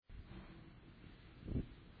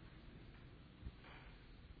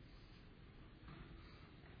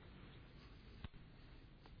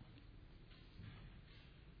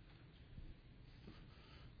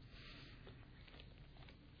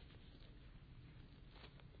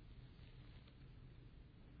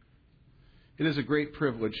It is a great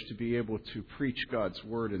privilege to be able to preach God's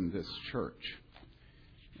Word in this church.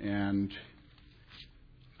 And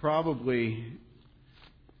probably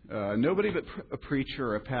nobody but a preacher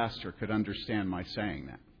or a pastor could understand my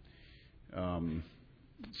saying that.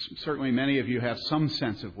 Certainly many of you have some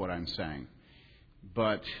sense of what I'm saying.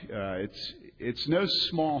 But it's no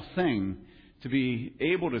small thing to be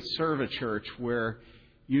able to serve a church where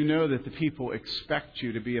you know that the people expect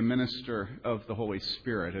you to be a minister of the Holy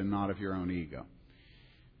Spirit and not of your own ego.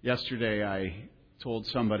 Yesterday I told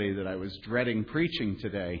somebody that I was dreading preaching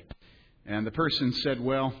today, and the person said,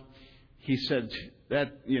 well, he said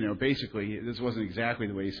that, basically, this wasn't exactly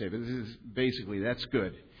the way he said it, but this is basically, that's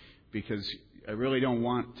good, because I really don't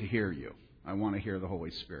want to hear you. I want to hear the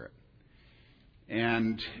Holy Spirit.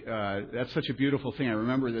 And that's such a beautiful thing. I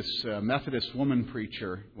remember this Methodist woman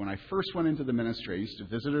preacher, when I first went into the ministry, I used to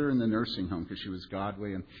visit her in the nursing home because she was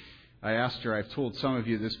godly. And I asked her, I've told some of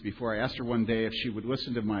you this before, I asked her one day if she would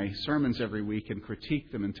listen to my sermons every week and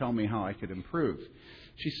critique them and tell me how I could improve.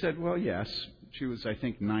 She said, well, yes. She was, I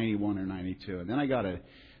think, 91 or 92. And then I got a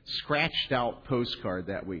scratched out postcard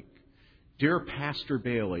that week. Dear Pastor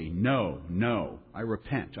Bailey, no, I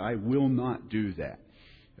repent. I will not do that.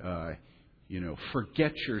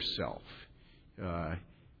 Forget yourself.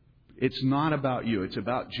 It's not about you. It's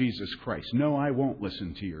about Jesus Christ. No, I won't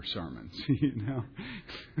listen to your sermons.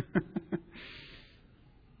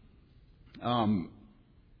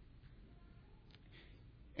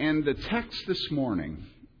 And the text this morning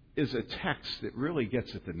is a text that really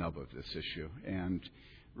gets at the nub of this issue. And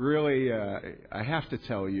really, I have to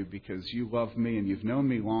tell you, because you love me and you've known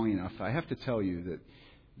me long enough, I have to tell you that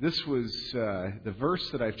this was the verse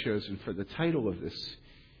that I've chosen for the title of this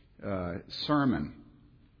sermon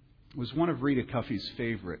was one of Rita Cuffey's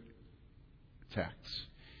favorite texts.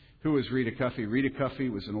 Who was Rita Cuffey? Rita Cuffey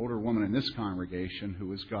was an older woman in this congregation who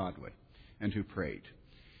was godly and who prayed.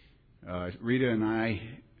 Rita and I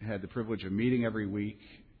had the privilege of meeting every week.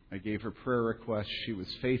 I gave her prayer requests. She was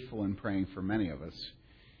faithful in praying for many of us.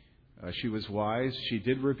 She was wise. She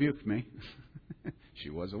did rebuke me. She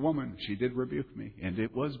was a woman. She did rebuke me, and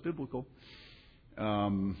it was biblical.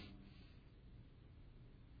 So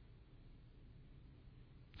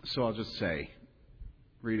I'll just say,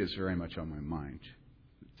 Rita's very much on my mind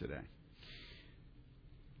today.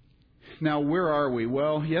 Now, where are we?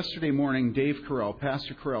 Well, yesterday morning, Dave Carell,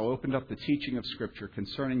 Pastor Carell, opened up the teaching of Scripture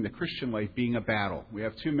concerning the Christian life being a battle. We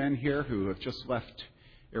have two men here who have just left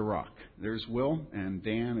Iraq. There's Will, and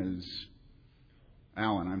Dan is...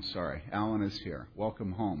 Alan is here.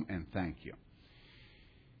 Welcome home, and thank you.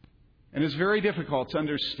 And it's very difficult to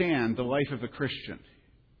understand the life of a Christian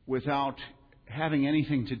without having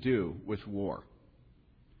anything to do with war.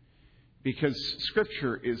 Because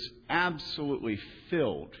Scripture is absolutely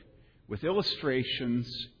filled with illustrations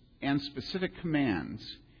and specific commands.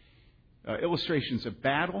 Illustrations of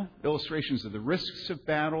battle, illustrations of the risks of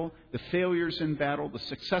battle, the failures in battle, the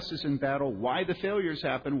successes in battle, why the failures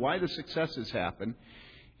happen, why the successes happen,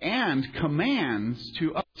 and commands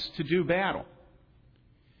to us to do battle.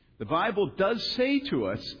 The Bible does say to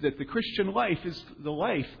us that the Christian life is the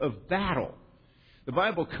life of battle. The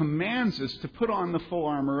Bible commands us to put on the full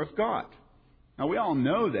armor of God. Now, we all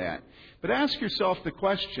know that, but ask yourself the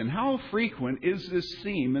question, how frequent is this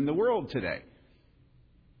theme in the world today?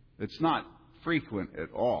 It's not frequent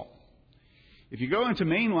at all. If you go into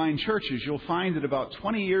mainline churches, you'll find that about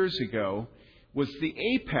 20 years ago was the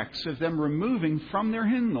apex of them removing from their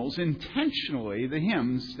hymnals intentionally the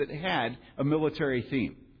hymns that had a military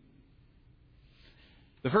theme.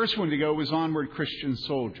 The first one to go was Onward Christian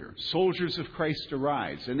Soldier, Soldiers of Christ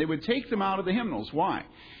Arise. And they would take them out of the hymnals. Why?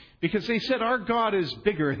 Because they said our God is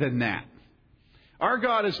bigger than that. Our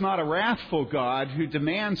God is not a wrathful God who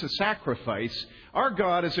demands a sacrifice. Our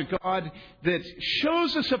God is a God that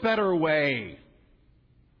shows us a better way.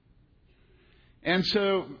 And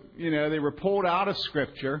so, they were pulled out of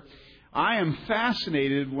Scripture. I am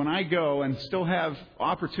fascinated when I go and still have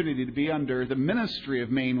opportunity to be under the ministry of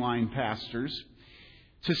mainline pastors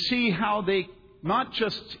to see how they not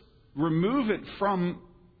just remove it from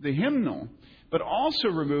the hymnal, but also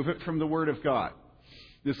remove it from the Word of God.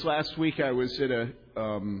 This last week I was at a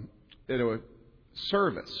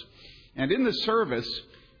service. And in the service,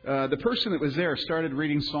 the person that was there started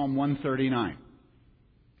reading Psalm 139.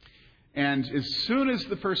 And as soon as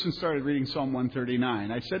the person started reading Psalm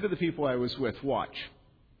 139, I said to the people I was with, watch.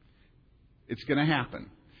 It's going to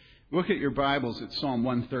happen. Look at your Bibles at Psalm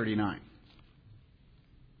 139.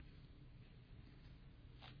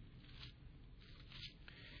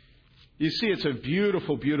 You see, it's a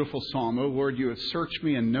beautiful, beautiful psalm. O Lord, you have searched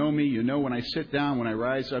me and know me. You know when I sit down, when I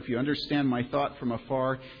rise up. You understand my thought from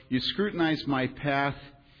afar. You scrutinize my path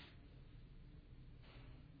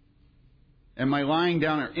and my lying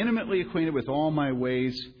down, are intimately acquainted with all my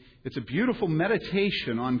ways. It's a beautiful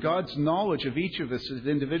meditation on God's knowledge of each of us as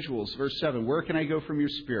individuals. Verse 7, where can I go from your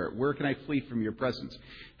spirit? Where can I flee from your presence?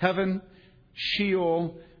 Heaven,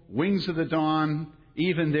 Sheol, wings of the dawn,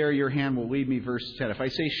 even there your hand will lead me. Verse 10, if I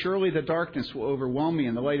say, surely the darkness will overwhelm me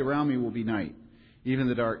and the light around me will be night. Even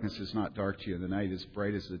the darkness is not dark to you. The night is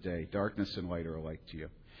bright as the day. Darkness and light are alike to you.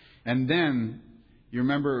 And then, you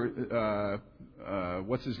remember,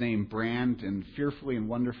 what's his name, Brand, and Fearfully and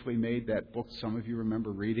Wonderfully Made, that book. Some of you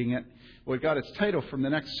remember reading it. Well, it got its title from the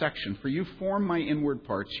next section. For you formed my inward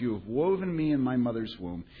parts. You have woven me in my mother's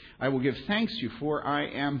womb. I will give thanks to you, for I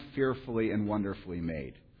am fearfully and wonderfully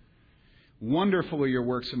made. Wonderful are your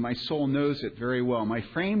works, and my soul knows it very well. My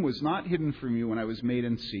frame was not hidden from you when I was made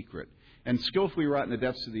in secret, and skillfully wrought in the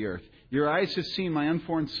depths of the earth. Your eyes have seen my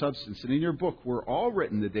unformed substance, and in your book were all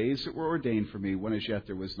written the days that were ordained for me, when as yet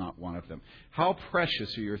there was not one of them. How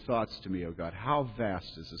precious are your thoughts to me, O God! How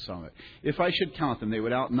vast is the sum of it! If I should count them, they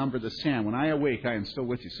would outnumber the sand. When I awake, I am still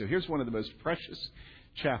with you. So here's one of the most precious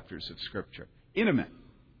chapters of Scripture. Intimate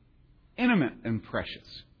and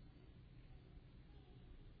precious.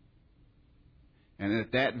 And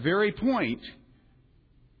at that very point,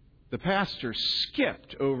 the pastor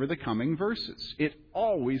skipped over the coming verses. It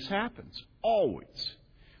always happens. Always.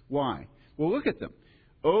 Why? Well, look at them.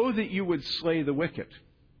 Oh, that you would slay the wicked.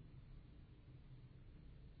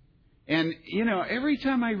 And, every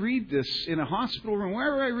time I read this in a hospital room,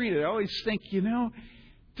 wherever I read it, I always think,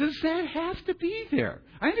 does that have to be there?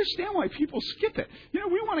 I understand why people skip it. We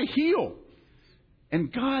want to heal.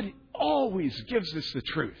 And God always gives us the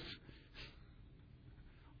truth.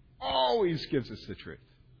 Always gives us the truth.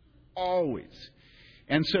 Always.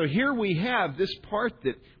 And so here we have this part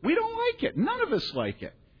that we don't like it. None of us like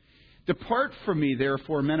it. Depart from me,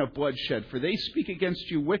 therefore, men of bloodshed, for they speak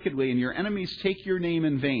against you wickedly, and your enemies take your name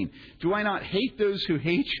in vain. Do I not hate those who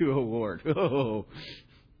hate you, O Lord? Oh.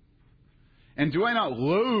 And do I not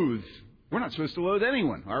loathe? We're not supposed to loathe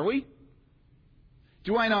anyone, are we?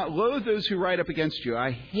 Do I not loathe those who rise up against you? I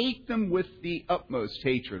hate them with the utmost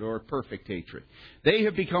hatred, or perfect hatred. They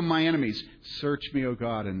have become my enemies. Search me, O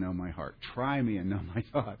God, and know my heart. Try me and know my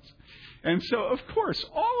thoughts. And so, of course,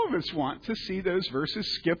 all of us want to see those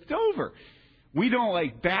verses skipped over. We don't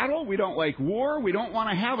like battle. We don't like war. We don't want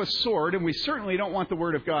to have a sword. And we certainly don't want the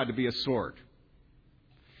Word of God to be a sword.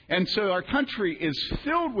 And so our country is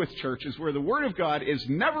filled with churches where the Word of God is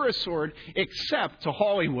never a sword except to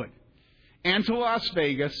Hollywood, and to Las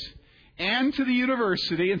Vegas, and to the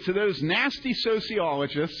university, and to those nasty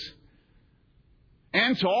sociologists,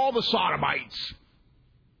 and to all the sodomites.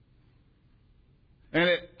 And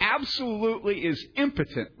it absolutely is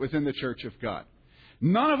impotent within the Church of God.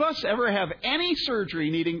 None of us ever have any surgery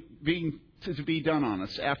needing to be done on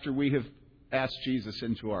us after we have asked Jesus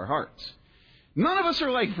into our hearts. None of us are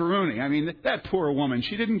like Varuni. I mean, that poor woman,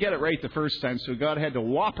 she didn't get it right the first time, so God had to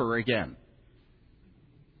whop her again.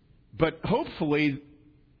 But hopefully,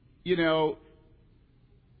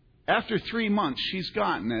 after 3 months, she's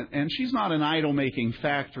gotten it, and she's not an idol-making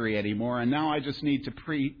factory anymore, and now I just need to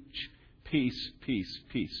preach peace, peace,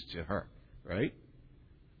 peace to her. Right?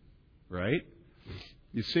 Right?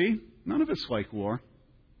 You see? None of us like war.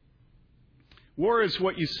 War is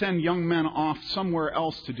what you send young men off somewhere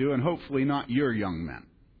else to do, and hopefully not your young men.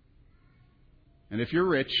 And if you're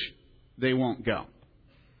rich, they won't go.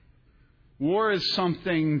 War is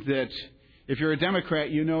something that, if you're a Democrat,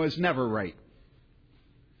 is never right.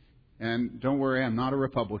 And don't worry, I'm not a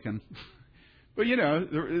Republican. But,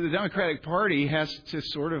 the Democratic Party has to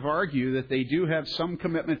sort of argue that they do have some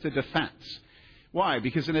commitment to defense. Why?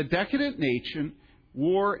 Because in a decadent nation,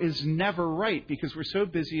 war is never right because we're so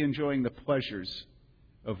busy enjoying the pleasures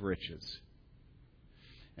of riches.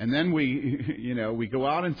 And then we go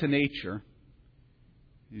out into nature.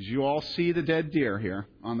 As you all see the dead deer here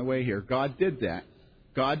on the way here, God did that.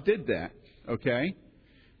 God did that, okay?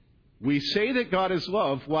 We say that God is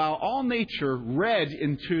love while all nature red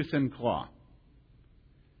in tooth and claw.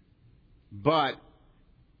 But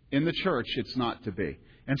in the church, it's not to be.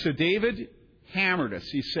 And so David hammered us.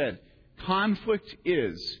 He said, conflict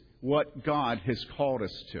is what God has called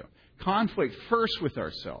us to. Conflict first with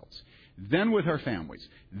ourselves, then with our families,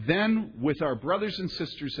 then with our brothers and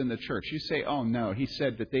sisters in the church. You say, oh no, he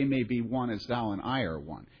said that they may be one as thou and I are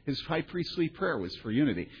one. His high priestly prayer was for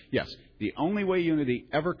unity. Yes, the only way unity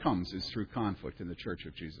ever comes is through conflict in the church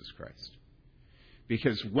of Jesus Christ.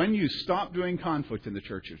 Because when you stop doing conflict in the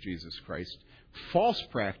church of Jesus Christ, false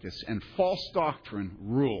practice and false doctrine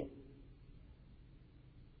rule.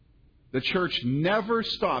 The church never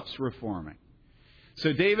stops reforming.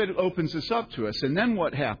 So David opens this up to us. And then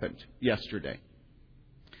what happened yesterday?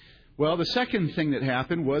 Well, the second thing that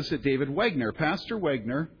happened was that David Wegner, Pastor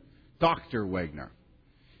Wegner, Dr. Wegner.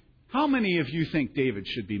 How many of you think David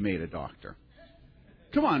should be made a doctor?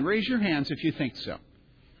 Come on, raise your hands if you think so.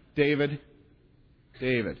 David,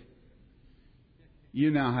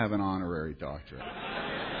 you now have an honorary doctorate.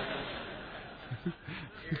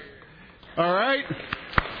 All right?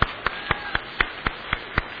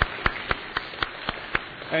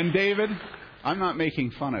 And David, I'm not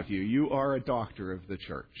making fun of you. You are a doctor of the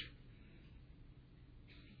church.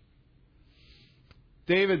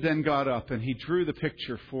 David then got up and he drew the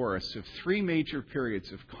picture for us of three major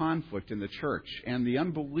periods of conflict in the church and the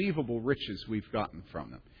unbelievable riches we've gotten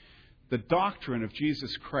from them. The doctrine of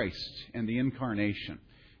Jesus Christ and the incarnation.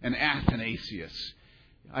 And Athanasius.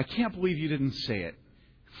 I can't believe you didn't say it.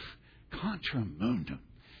 Contra mundum.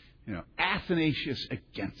 Athanasius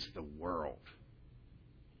against the world.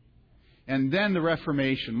 And then the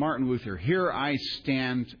Reformation, Martin Luther, here I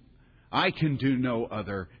stand, I can do no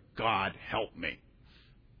other, God help me.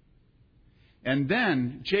 And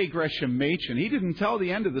then J. Gresham Machen, he didn't tell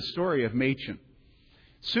the end of the story of Machen.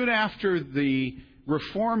 Soon after the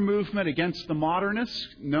Reform movement against the modernists,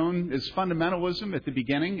 known as fundamentalism at the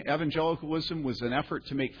beginning, evangelicalism was an effort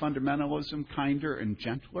to make fundamentalism kinder and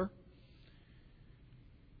gentler.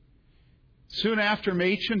 Soon after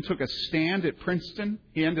Machen took a stand at Princeton,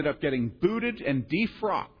 he ended up getting booted and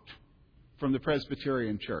defrocked from the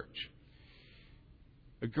Presbyterian Church.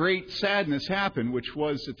 A great sadness happened, which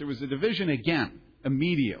was that there was a division again,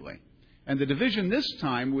 immediately. And the division this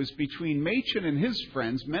time was between Machen and his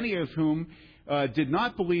friends, many of whom did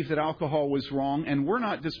not believe that alcohol was wrong and were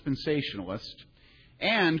not dispensationalists,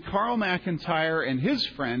 and Carl McIntyre and his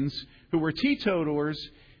friends, who were teetotalers,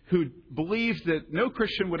 who believed that no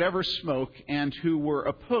Christian would ever smoke and who were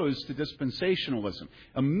opposed to dispensationalism.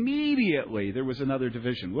 Immediately, there was another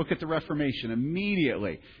division. Look at the Reformation.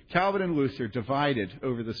 Immediately, Calvin and Luther divided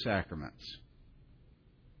over the sacraments.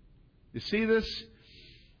 You see this?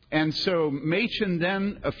 And so Machen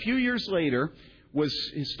then, a few years later,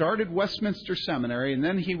 he started Westminster Seminary, and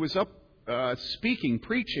then he was up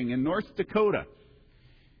preaching in North Dakota.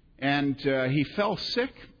 And he fell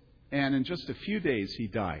sick. And in just a few days, he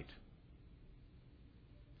died.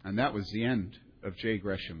 And that was the end of J.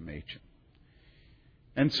 Gresham Machen.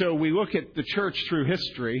 And so we look at the church through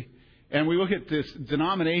history, and we look at this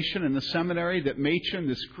denomination and the seminary that Machen,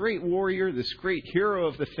 this great warrior, this great hero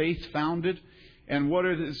of the faith, founded. And what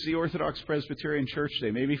is the Orthodox Presbyterian Church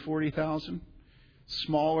today? Maybe 40,000?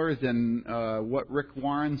 Smaller than what Rick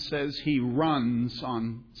Warren says he runs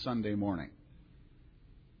on Sunday morning.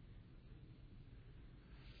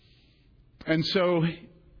 And so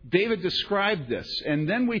David described this. And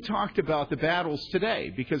then we talked about the battles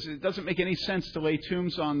today, because it doesn't make any sense to lay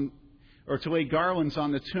to lay garlands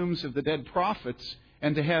on the tombs of the dead prophets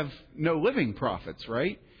and to have no living prophets,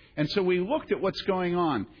 right? And so we looked at what's going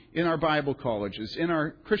on in our Bible colleges, in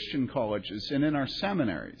our Christian colleges, and in our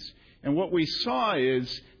seminaries. And what we saw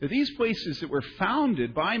is that these places that were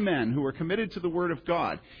founded by men who were committed to the Word of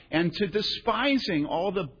God and to despising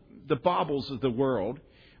all the baubles of the world,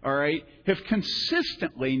 all right, have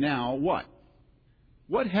consistently now what?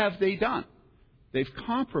 What have they done? They've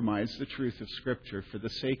compromised the truth of Scripture for the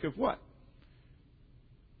sake of what?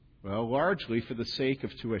 Well, largely for the sake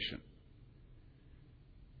of tuition.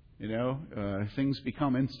 Things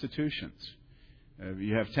become institutions.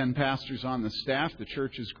 You have 10 pastors on the staff, the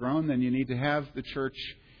church has grown, then you need to have the church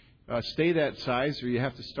stay that size, or you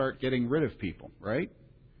have to start getting rid of people, right?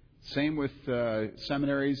 Same with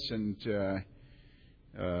seminaries and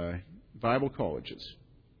Bible colleges.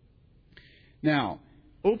 Now,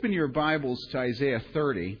 open your Bibles to Isaiah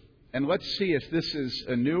 30, and let's see if this is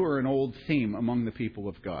a new or an old theme among the people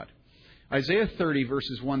of God. Isaiah 30,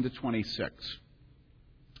 verses 1 to 26.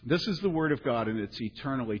 This is the Word of God, and it's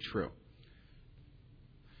eternally true.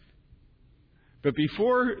 But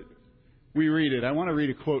before we read it, I want to read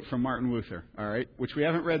a quote from Martin Luther, all right, which we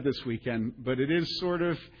haven't read this weekend, but it is sort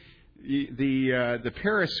of the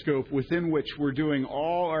periscope within which we're doing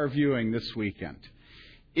all our viewing this weekend.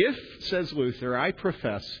 If, says Luther, I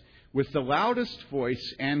profess with the loudest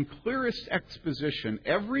voice and clearest exposition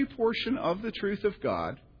every portion of the truth of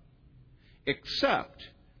God, except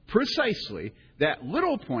precisely that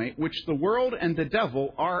little point which the world and the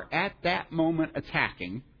devil are at that moment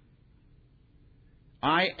attacking,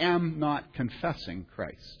 I am not confessing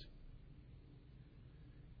Christ.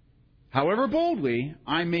 However boldly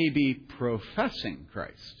I may be professing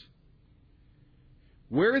Christ,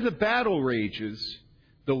 Where the battle rages,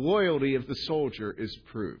 the loyalty of the soldier is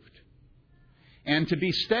proved. And to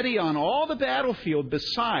be steady on all the battlefield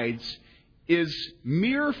besides is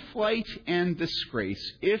mere flight and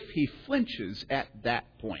disgrace if he flinches at that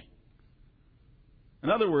point. In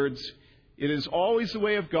other words, it is always the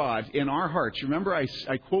way of God in our hearts. Remember,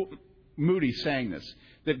 I quote Moody saying this,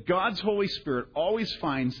 that God's Holy Spirit always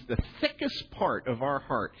finds the thickest part of our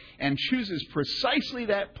heart and chooses precisely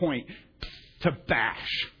that point to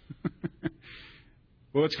bash.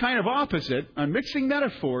 Well, it's kind of opposite. I'm mixing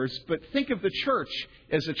metaphors, but think of the church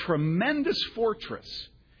as a tremendous fortress.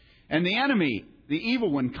 And the enemy, the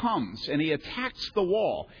evil one, comes and he attacks the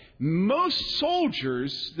wall. Most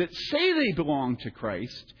soldiers that say they belong to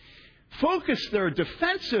Christ focus their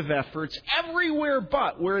defensive efforts everywhere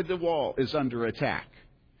but where the wall is under attack.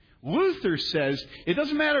 Luther says it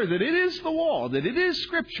doesn't matter that it is the wall, that it is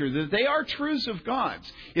Scripture, that they are truths of God's.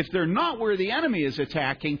 If they're not where the enemy is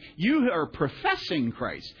attacking, you are professing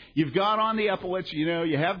Christ. You've got on the epaulets,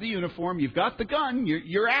 you have the uniform, you've got the gun,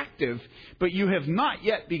 you're active, but you have not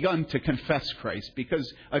yet begun to confess Christ,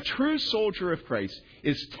 because a true soldier of Christ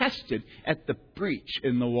is tested at the breach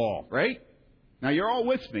in the wall, right? Now, you're all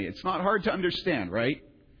with me. It's not hard to understand, right?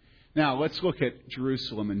 Now, let's look at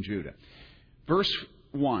Jerusalem and Judah. Verse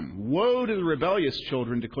 1. Woe to the rebellious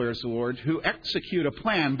children, declares the Lord, who execute a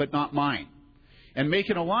plan but not mine, and make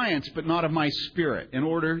an alliance but not of my spirit, in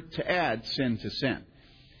order to add sin to sin.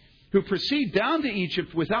 Who proceed down to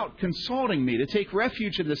Egypt without consulting me, to take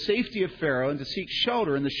refuge in the safety of Pharaoh, and to seek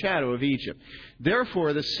shelter in the shadow of Egypt.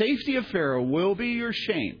 Therefore, the safety of Pharaoh will be your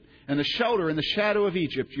shame, and the shelter in the shadow of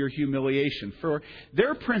Egypt your humiliation. For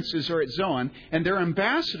their princes are at Zoan, and their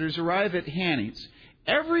ambassadors arrive at Hanes.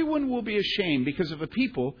 Everyone will be ashamed because of a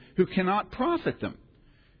people who cannot profit them,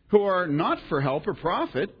 who are not for help or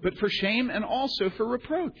profit, but for shame and also for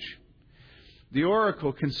reproach. The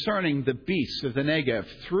oracle concerning the beasts of the Negev,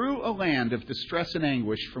 through a land of distress and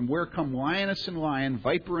anguish, from where come lioness and lion,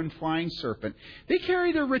 viper and flying serpent. They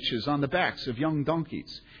carry their riches on the backs of young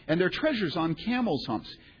donkeys, and their treasures on camels'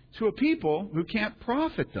 humps, to a people who can't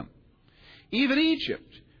profit them. Even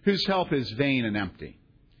Egypt, whose help is vain and empty.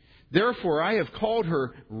 Therefore I have called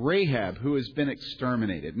her Rahab, who has been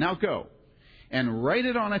exterminated. Now go, and write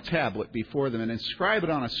it on a tablet before them, and inscribe it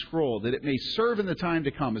on a scroll, that it may serve in the time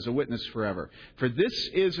to come as a witness forever. For this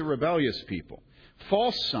is a rebellious people,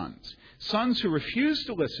 false sons, sons who refuse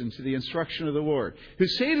to listen to the instruction of the Lord, who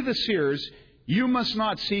say to the seers, you must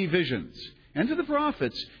not see visions, and to the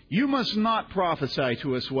prophets, you must not prophesy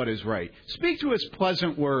to us what is right. Speak to us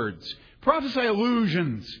pleasant words, prophesy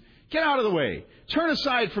illusions. Get out of the way. Turn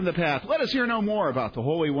aside from the path. Let us hear no more about the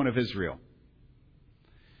Holy One of Israel.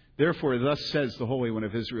 Therefore, thus says the Holy One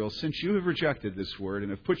of Israel, since you have rejected this word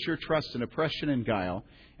and have put your trust in oppression and guile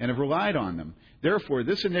and have relied on them, therefore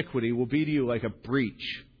this iniquity will be to you like a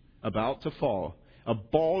breach about to fall, a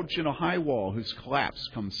bulge in a high wall whose collapse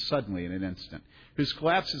comes suddenly in an instant, whose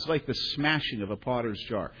collapse is like the smashing of a potter's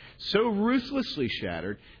jar, so ruthlessly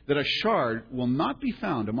shattered that a shard will not be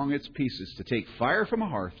found among its pieces to take fire from a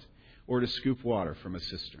hearth or to scoop water from a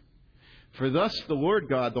cistern. For thus the Lord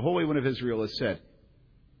God, the Holy One of Israel, has said.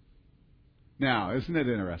 Now, isn't it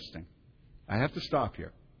interesting? I have to stop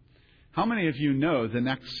here. How many of you know the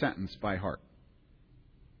next sentence by heart?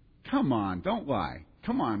 Come on, don't lie.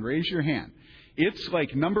 Come on, raise your hand. It's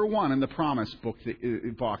like number 1 in the promise book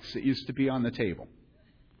box that used to be on the table.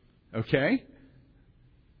 Okay?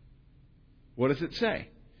 What does it say?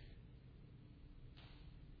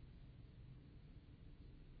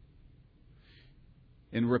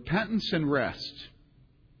 In repentance and rest,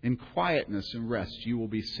 in quietness and rest, you will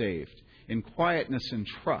be saved. In quietness and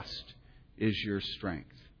trust is your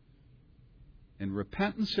strength. In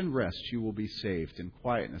repentance and rest, you will be saved. In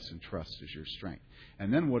quietness and trust is your strength.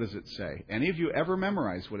 And then what does it say? Any of you ever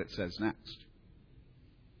memorize what it says next?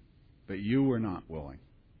 But you were not willing.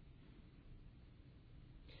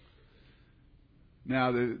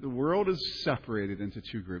 Now, the world is separated into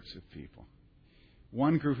 2 groups of people.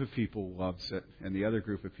 One group of people loves it, and the other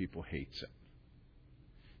group of people hates it.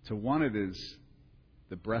 To one, it is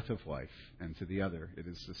the breath of life, and to the other, it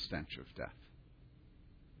is the stench of death.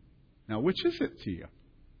 Now, which is it to you?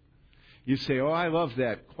 You say, oh, I love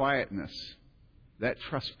that quietness, that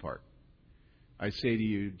trust part. I say to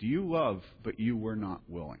you, do you love, but you were not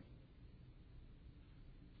willing?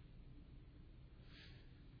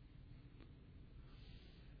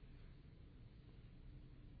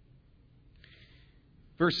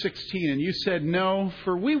 Verse 16, and you said, no,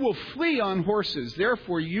 for we will flee on horses,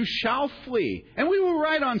 therefore you shall flee. And we will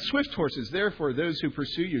ride on swift horses, therefore those who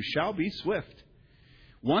pursue you shall be swift.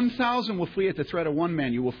 1,000 will flee at the threat of one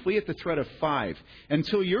man. You will flee at the threat of 5,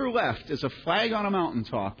 until you're left as a flag on a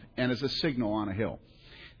mountaintop and as a signal on a hill.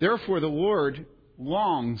 Therefore, the Lord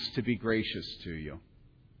longs to be gracious to you.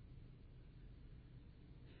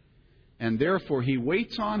 And therefore, He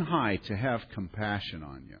waits on high to have compassion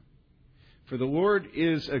on you. For the Lord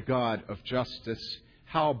is a God of justice.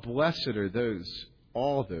 How blessed are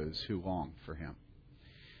all those who long for Him.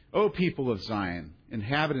 O people of Zion,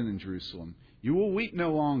 inhabited in Jerusalem, you will weep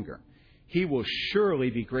no longer. He will surely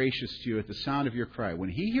be gracious to you at the sound of your cry. When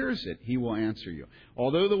He hears it, He will answer you.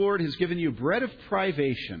 Although the Lord has given you bread of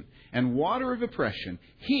privation and water of oppression,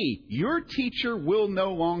 He, your teacher, will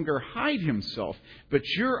no longer hide Himself, but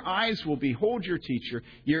your eyes will behold your teacher.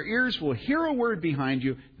 Your ears will hear a word behind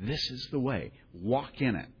you. This is the way. Walk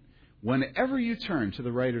in it. Whenever you turn to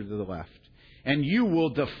the right or to the left, and you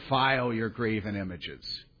will defile your graven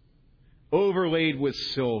images, overlaid with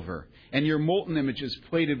silver, and your molten images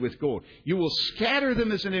plated with gold. You will scatter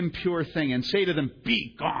them as an impure thing and say to them,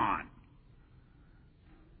 be gone.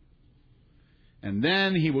 And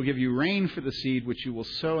then He will give you rain for the seed which you will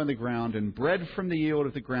sow in the ground, and bread from the yield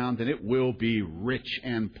of the ground, and it will be rich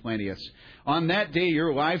and plenteous. On that day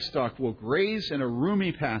your livestock will graze in a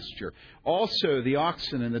roomy pasture. Also the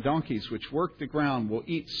oxen and the donkeys which work the ground will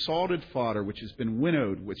eat salted fodder which has been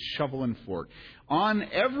winnowed with shovel and fork. On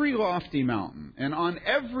every lofty mountain and on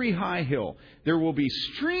every high hill there will be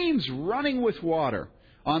streams running with water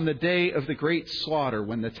on the day of the great slaughter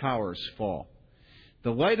when the towers fall.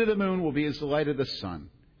 The light of the moon will be as the light of the sun,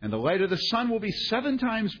 and the light of the sun will be 7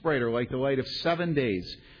 times brighter, like the light of 7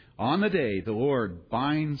 days. On the day the Lord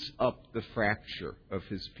binds up the fracture of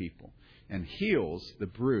His people and heals the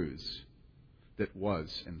bruise that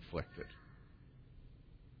was inflicted.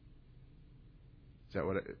 Is that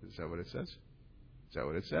what it says? Is that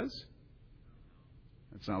what it says?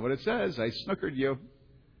 That's not what it says. I snookered you.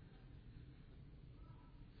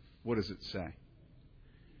 What does it say?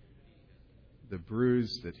 The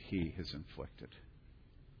bruise that He has inflicted.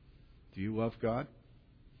 Do you love God?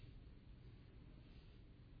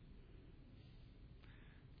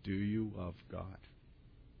 Do you love God?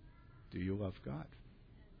 Do you love God?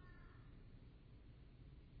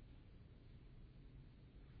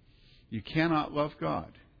 You cannot love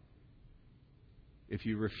God if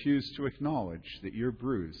you refuse to acknowledge that your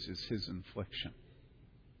bruise is His infliction.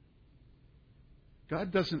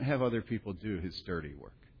 God doesn't have other people do His dirty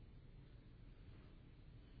work.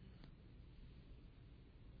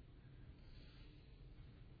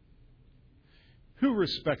 Who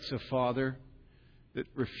respects a father that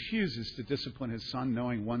refuses to discipline his son,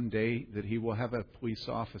 knowing one day that he will have a police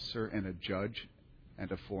officer and a judge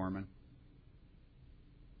and a foreman?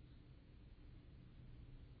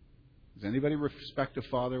 Does anybody respect a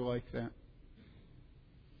father like that?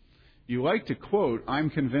 You like to quote,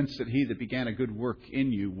 I'm convinced that He that began a good work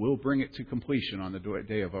in you will bring it to completion on the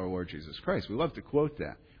day of our Lord Jesus Christ. We love to quote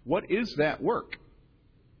that. What is that work?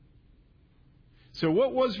 So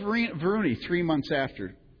what was Varuni 3 months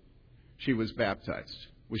after she was baptized?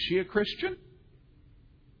 Was she a Christian?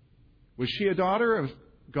 Was she a daughter of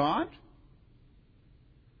God?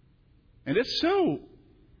 And if so,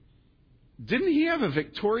 didn't He have a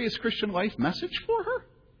victorious Christian life message for her?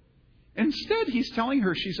 Instead, He's telling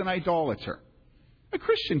her she's an idolater. A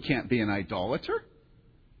Christian can't be an idolater.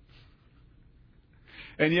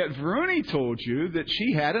 And yet Varuni told you that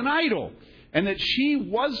she had an idol, and that she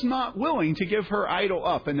was not willing to give her idol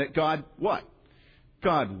up, and that God, what?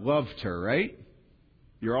 God loved her, right?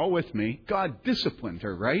 You're all with me. God disciplined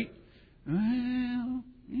her, right? Well,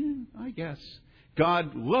 yeah, I guess.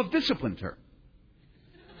 God disciplined her.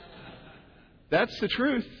 That's the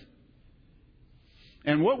truth.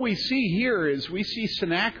 And what we see here is we see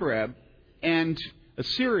Sennacherib and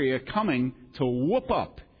Assyria coming to whoop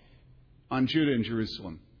up on Judah and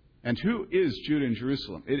Jerusalem. And who is Judah and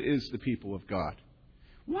Jerusalem? It is the people of God.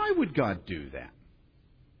 Why would God do that?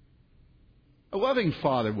 A loving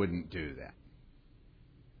father wouldn't do that.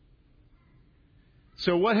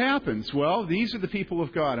 So what happens? Well, these are the people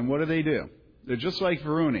of God, and what do? They're just like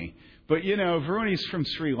Varuni. But, Varuni's from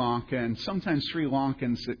Sri Lanka, and sometimes Sri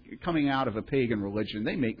Lankans coming out of a pagan religion,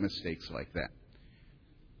 they make mistakes like that.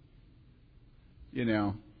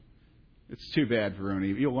 It's too bad,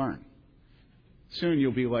 Varuni. You'll learn. Soon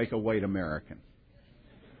you'll be like a white American.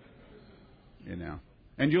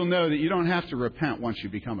 And you'll know that you don't have to repent once you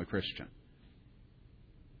become a Christian.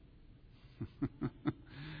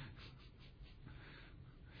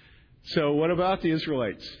 So what about the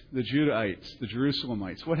Israelites, the Judahites, the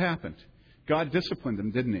Jerusalemites? What happened? God disciplined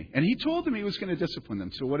them, didn't He? And He told them He was going to discipline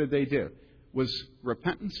them. So what did they do? Was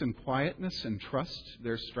repentance and quietness and trust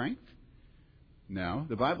their strength? No,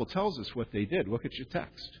 the Bible tells us what they did. Look at your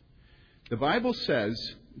text. The Bible says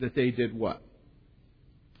that they did what?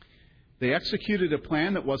 They executed a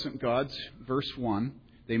plan that wasn't God's, verse 1.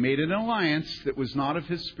 They made an alliance that was not of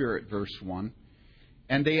His Spirit, verse 1.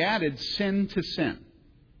 And they added sin to sin.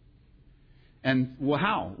 And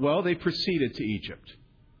how? Well, they proceeded to Egypt.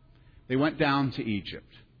 They went down to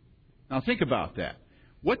Egypt. Now think about that.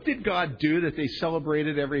 What did God do that they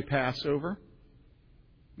celebrated every Passover?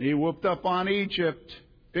 He whooped up on Egypt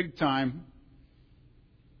big time.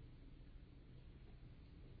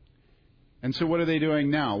 And so what are they doing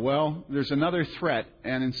now? Well, there's another threat,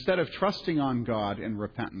 and instead of trusting on God in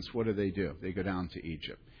repentance, what do? They go down to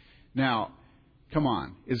Egypt. Now, come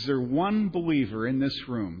on. Is there one believer in this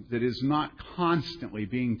room that is not constantly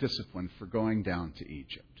being disciplined for going down to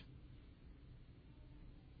Egypt?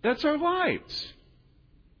 That's our lives.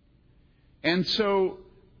 And so,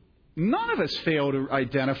 none of us fail to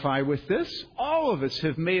identify with this. All of us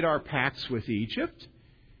have made our pacts with Egypt.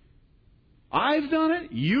 I've done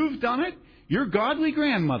it. You've done it. Your godly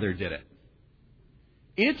grandmother did it.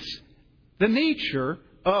 It's the nature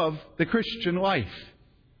of the Christian life.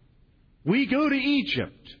 We go to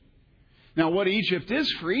Egypt. Now, what Egypt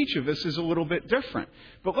is for each of us is a little bit different.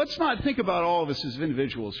 But let's not think about all of us as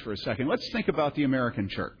individuals for a second. Let's think about the American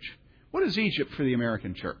church. What is Egypt for the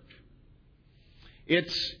American church?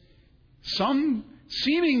 It's some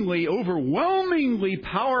seemingly overwhelmingly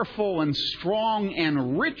powerful and strong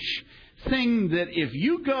and rich thing that if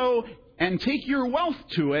you go and take your wealth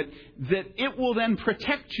to it, that it will then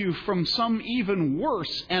protect you from some even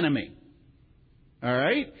worse enemy. All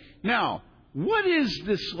right? Now, what is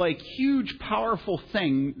this huge, powerful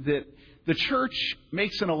thing that the church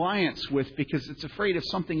makes an alliance with because it's afraid of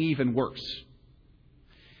something even worse?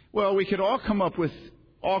 Well, we could all come up with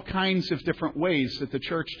all kinds of different ways that the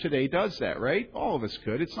church today does that, right? All of us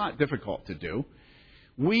could. It's not difficult to do.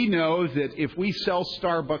 We know that if we sell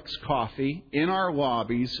Starbucks coffee in our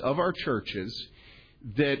lobbies of our churches,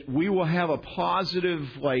 that we will have a positive,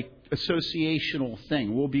 associational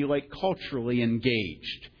thing. We'll be, culturally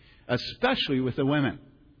engaged, especially with the women.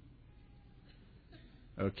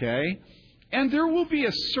 Okay? And there will be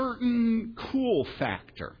a certain cool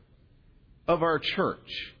factor of our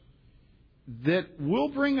church that will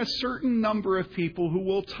bring a certain number of people who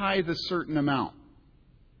will tithe a certain amount.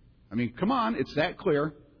 I mean, come on, it's that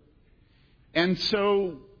clear. And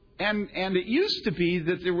so, and it used to be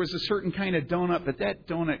that there was a certain kind of donut, but that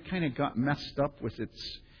donut kind of got messed up with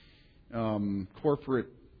its corporate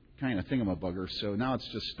kind of thingamabugger, so now it's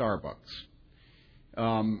just Starbucks.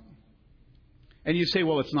 And you say,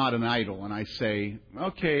 well, it's not an idol. And I say,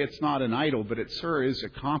 okay, it's not an idol, but it sure is a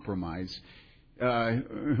compromise.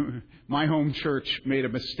 My home church made a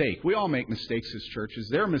mistake. We all make mistakes as churches.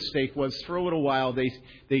 Their mistake was for a little while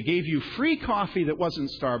they gave you free coffee that wasn't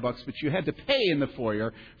Starbucks, but you had to pay in the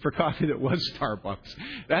foyer for coffee that was Starbucks.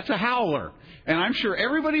 That's a howler. And I'm sure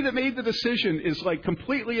everybody that made the decision is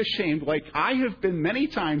completely ashamed, like I have been many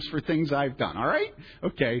times for things I've done. All right?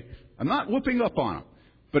 Okay. I'm not whooping up on them.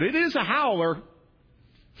 But it is a howler.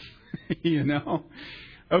 You know?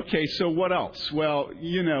 Okay, so what else? Well,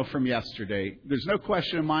 you know from yesterday, there's no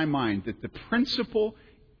question in my mind that the principal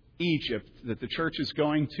Egypt that the church is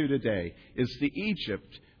going to today is the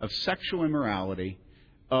Egypt of sexual immorality,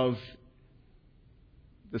 of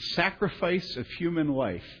the sacrifice of human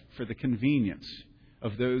life for the convenience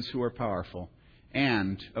of those who are powerful,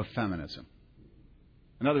 and of feminism.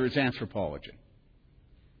 In other words, anthropology.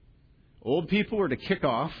 Old people are to kick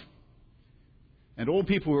off. And old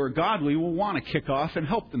people who are godly will want to kick off and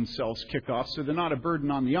help themselves kick off so they're not a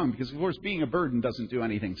burden on the young. Because, of course, being a burden doesn't do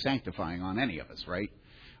anything sanctifying on any of us, right?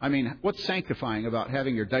 I mean, what's sanctifying about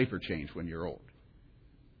having your diaper changed when you're old?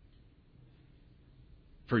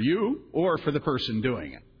 For you or for the person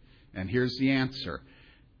doing it? And here's the answer.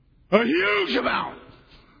 A huge amount.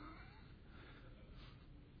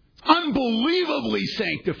 Unbelievably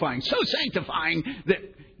sanctifying. So sanctifying that,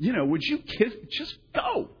 would you just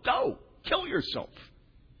go. Kill yourself.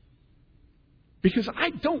 Because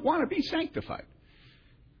I don't want to be sanctified.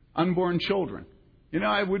 Unborn children.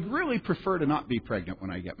 I would really prefer to not be pregnant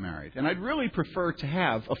when I get married. And I'd really prefer to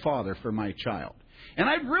have a father for my child. And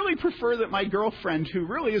I'd really prefer that my girlfriend, who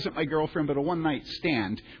really isn't my girlfriend but a one-night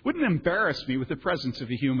stand, wouldn't embarrass me with the presence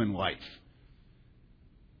of a human life.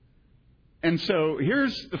 And so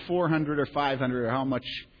here's the 400 or 500 or how much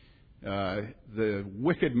the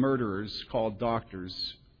wicked murderers called doctors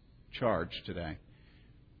charge today.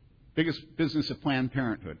 Biggest business of Planned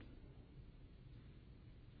Parenthood.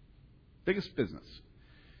 Biggest business.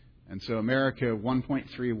 And so America, 1.3,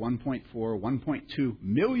 1.4, 1.2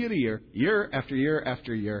 million a year after year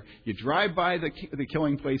after year. You drive by the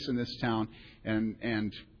killing place in this town,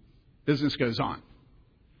 and business goes on.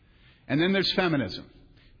 And then there's feminism.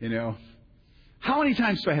 How many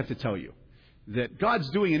times do I have to tell you that God's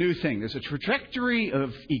doing a new thing? There's a trajectory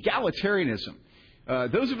of egalitarianism.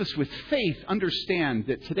 Those of us with faith understand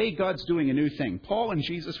that today God's doing a new thing. Paul and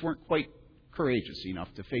Jesus weren't quite courageous enough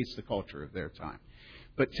to face the culture of their time.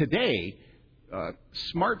 But today,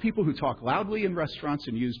 smart people who talk loudly in restaurants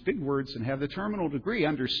and use big words and have the terminal degree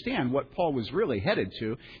understand what Paul was really headed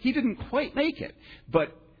to. He didn't quite make it.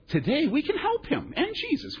 But today, we can help him. And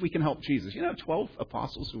Jesus, we can help Jesus. 12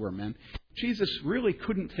 apostles who were men. Jesus really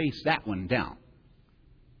couldn't face that one down.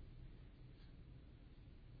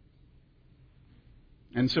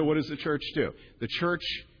 And so what does the church do? The church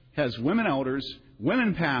has women elders,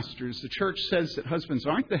 women pastors. The church says that husbands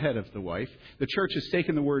aren't the head of the wife. The church has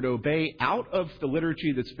taken the word obey out of the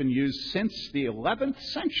liturgy that's been used since the 11th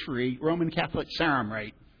century Roman Catholic Sarum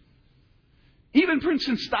rite. Even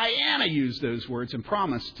Princess Diana used those words and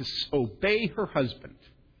promised to obey her husband.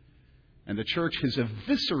 And the church has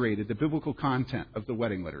eviscerated the biblical content of the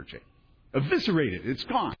wedding liturgy. Eviscerated. It's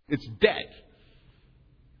gone. It's dead.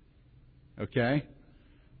 Okay?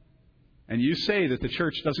 And you say that the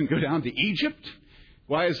church doesn't go down to Egypt?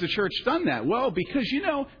 Why has the church done that? Well, because,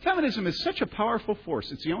 feminism is such a powerful force.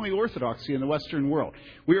 It's the only orthodoxy in the Western world.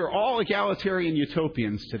 We are all egalitarian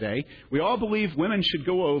utopians today. We all believe women should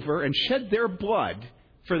go over and shed their blood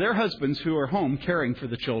for their husbands who are home caring for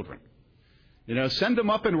the children. Send them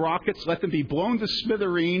up in rockets, let them be blown to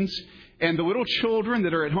smithereens, and the little children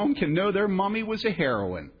that are at home can know their mommy was a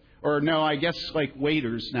heroine. Or no, I guess like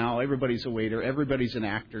waiters now. Everybody's a waiter. Everybody's an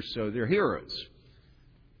actor, so they're heroes.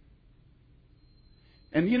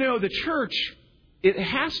 And the church, it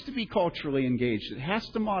has to be culturally engaged. It has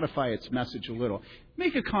to modify its message a little.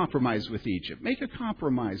 Make a compromise with Egypt. Make a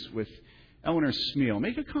compromise with Eleanor Smeal.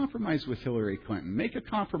 Make a compromise with Hillary Clinton. Make a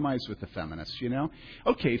compromise with the feminists,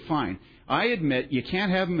 Okay, fine. I admit you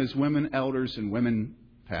can't have them as women elders and women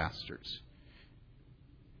pastors.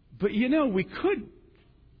 But, we could...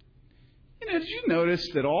 did you notice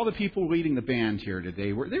that all the people leading the band here today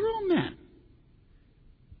they were all men?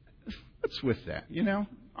 What's with that?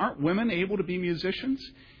 Aren't women able to be musicians?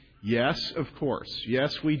 Yes, of course.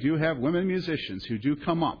 Yes, we do have women musicians who do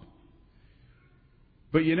come up.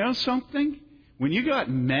 But something? When you got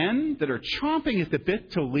men that are chomping at the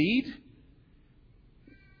bit to lead,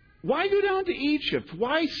 why go down to Egypt?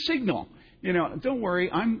 Why signal? Don't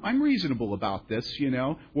worry, I'm reasonable about this,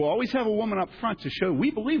 We'll always have a woman up front to show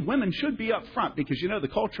we believe women should be up front because, the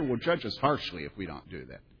culture will judge us harshly if we don't do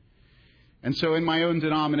that. And so in my own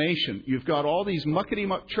denomination, you've got all these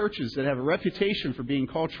muckety-muck churches that have a reputation for being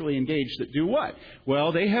culturally engaged that do what?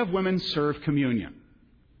 Well, they have women serve communion.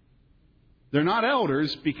 They're not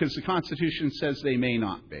elders because the Constitution says they may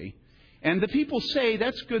not be. And the people say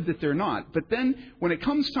that's good that they're not. But then when it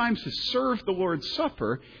comes time to serve the Lord's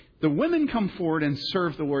Supper, the women come forward and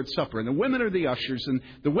serve the Lord's Supper. And the women are the ushers. And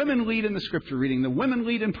the women lead in the scripture reading. The women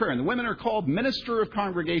lead in prayer. And the women are called minister of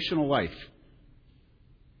congregational life.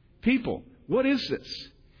 People, what is this?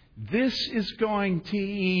 This is going to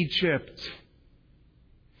Egypt.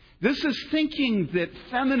 This is thinking that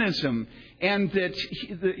feminism and that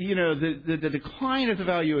the decline of the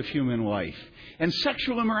value of human life and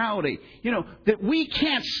sexual immorality, that we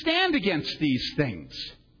can't stand against these things.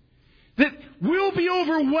 That we'll be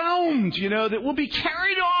overwhelmed, that we'll be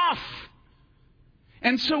carried off.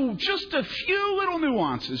 And so just a few little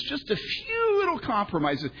nuances, just a few little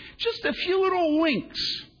compromises, just a few little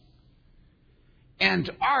winks, and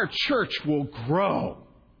our church will grow.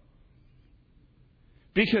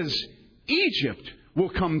 Because Egypt will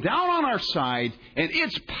come down on our side, and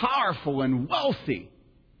it's powerful and wealthy.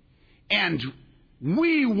 And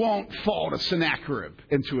we won't fall to Sennacherib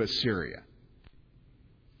and to Assyria.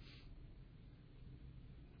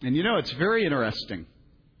 And it's very interesting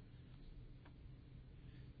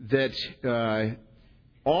that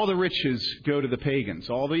all the riches go to the pagans.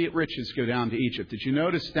 All the riches go down to Egypt. Did you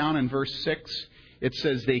notice down in verse 6? It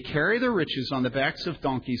says, they carry their riches on the backs of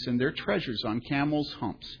donkeys and their treasures on camels'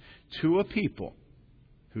 humps to a people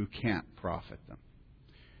who can't profit them.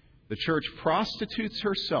 The church prostitutes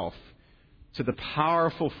herself to the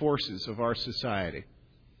powerful forces of our society.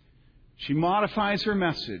 She modifies her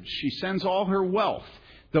message. She sends all her wealth.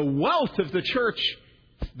 The wealth of the church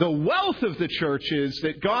is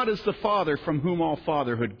that God is the Father from whom all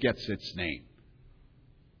fatherhood gets its name.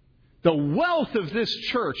 The wealth of this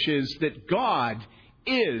church is that God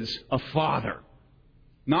is a father.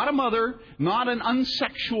 Not a mother, not an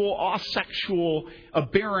unsexual, asexual,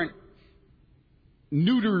 aberrant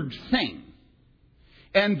neutered thing.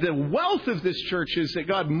 And the wealth of this church is that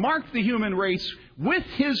God marked the human race with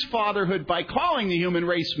his fatherhood by calling the human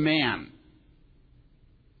race man.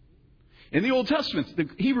 In the Old Testament, the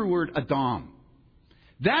Hebrew word Adam.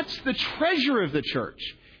 That's the treasure of the church.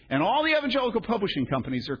 And all the evangelical publishing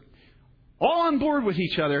companies are all on board with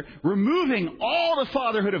each other, removing all the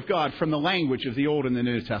fatherhood of God from the language of the Old and the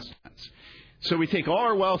New Testaments. So we take all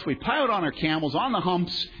our wealth, we pile it on our camels, on the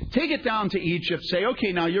humps, take it down to Egypt, say,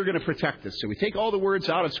 okay, now you're going to protect us. So we take all the words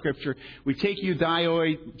out of Scripture. We take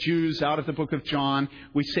Judaioi, Jews, out of the book of John.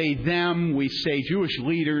 We say them. We say Jewish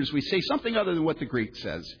leaders. We say something other than what the Greek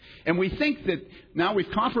says. And we think that now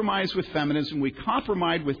we've compromised with feminism. We've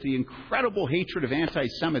compromised with the incredible hatred of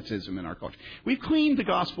anti-Semitism in our culture. We've cleaned the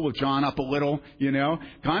Gospel of John up a little,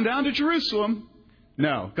 gone down to Jerusalem.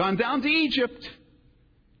 No, gone down to Egypt.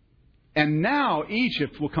 And now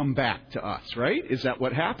Egypt will come back to us, right? Is that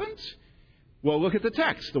what happens? Well, look at the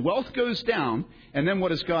text. The wealth goes down, and then what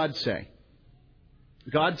does God say?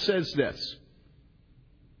 God says this.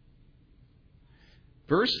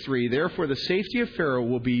 Verse 3, therefore the safety of Pharaoh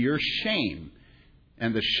will be your shame,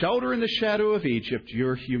 and the shelter in the shadow of Egypt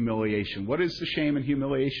your humiliation. What is the shame and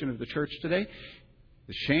humiliation of the church today?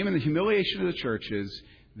 The shame and the humiliation of the church is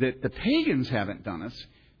that the pagans haven't done us.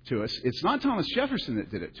 To us. It's not Thomas Jefferson that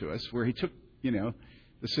did it to us, where he took, the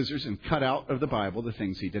scissors and cut out of the Bible the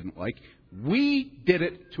things he didn't like. We did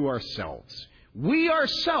it to ourselves. We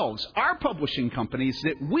ourselves, our publishing companies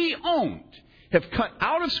that we owned, have cut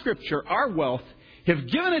out of Scripture our wealth, have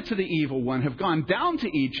given it to the evil one, have gone down to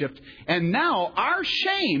Egypt, and now our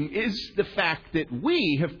shame is the fact that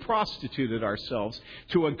we have prostituted ourselves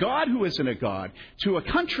to a God who isn't a God, to a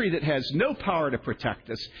country that has no power to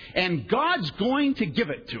protect us, and God's going to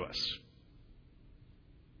give it to us.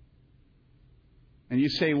 And you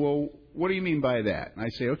say, well, what do you mean by that? And I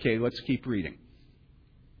say, okay, let's keep reading.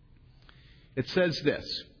 It says this.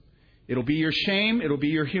 It'll be your shame, it'll be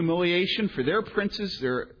your humiliation for their princes,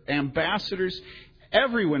 their ambassadors.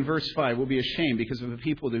 Everyone, verse 5, will be ashamed because of the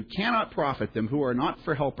people who cannot profit them, who are not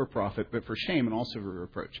for help or profit, but for shame and also for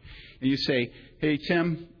reproach. And you say, hey,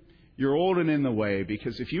 Tim, you're old and in the way,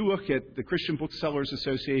 because if you look at the Christian Booksellers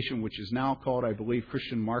Association, which is now called, I believe,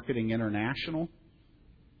 Christian Marketing International,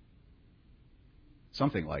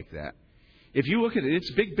 something like that. If you look at it,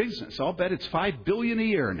 it's big business. I'll bet it's $5 billion a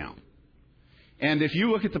year now. And if you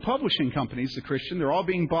look at the publishing companies, the Christian, they're all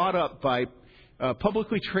being bought up by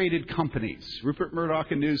publicly traded companies. Rupert Murdoch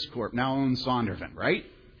and News Corp now owns Zondervan, right?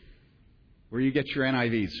 Where you get your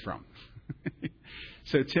NIVs from.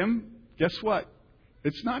 So, Tim, guess what?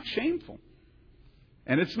 It's not shameful.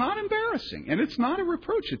 And it's not embarrassing. And it's not a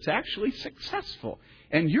reproach. It's actually successful.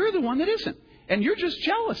 And you're the one that isn't. And you're just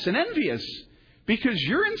jealous and envious because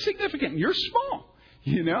you're insignificant and you're small.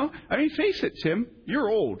 I mean, face it, Tim, you're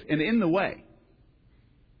old and in the way.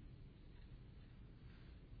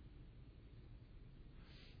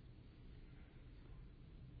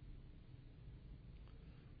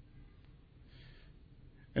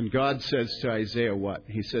 And God says to Isaiah what?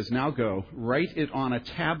 He says, now go, write it on a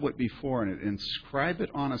tablet before it, inscribe it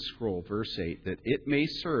on a scroll, verse 8, that it may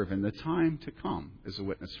serve in the time to come as a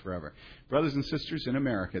witness forever. Brothers and sisters, in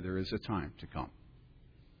America, there is a time to come.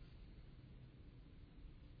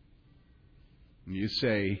 And you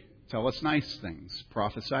say, tell us nice things,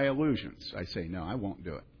 prophesy illusions. I say, no, I won't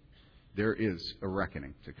do it. There is a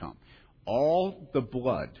reckoning to come. All the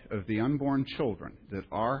blood of the unborn children that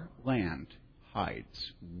our land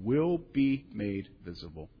hides will be made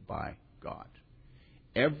visible by God.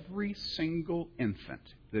 Every single infant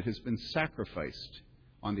that has been sacrificed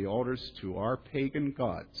on the altars to our pagan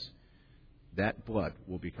gods, that blood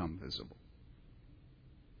will become visible.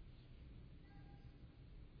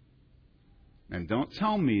 And don't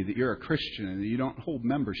tell me that you're a Christian and that you don't hold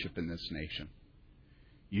membership in this nation.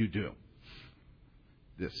 You do.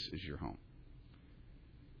 This is your home.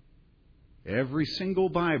 Every single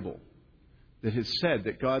Bible that has said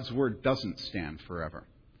that God's Word doesn't stand forever,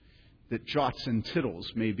 that jots and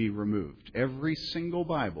tittles may be removed. Every single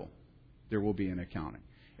Bible, there will be an accounting.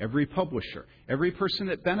 Every publisher, every person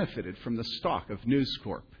that benefited from the stock of News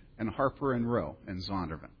Corp and Harper and Row and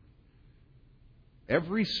Zondervan,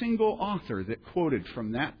 every single author that quoted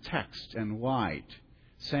from that text and lied,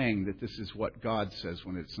 saying that this is what God says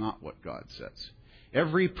when it's not what God says.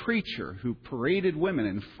 Every preacher who paraded women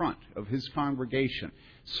in front of his congregation,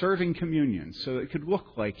 serving communion so it could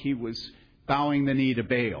look like he was bowing the knee to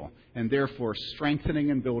Baal and therefore strengthening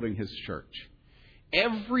and building his church.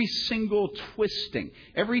 Every single twisting,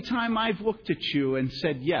 every time I've looked at you and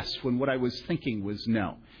said yes when what I was thinking was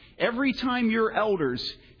no. Every time your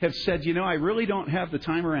elders have said, I really don't have the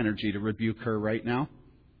time or energy to rebuke her right now.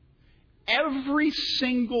 Every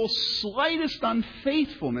single slightest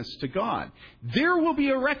unfaithfulness to God, there will be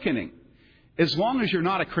a reckoning. As long as you're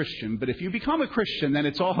not a Christian. But if you become a Christian, then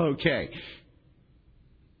it's all okay.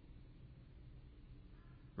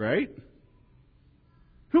 Right?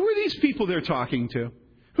 Who are these people they're talking to?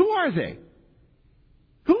 Who are they?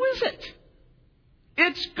 Who is it?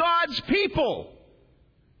 It's God's people.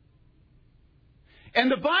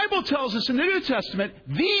 And the Bible tells us in the New Testament,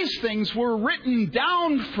 these things were written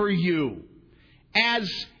down for you as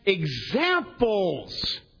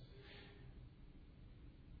examples.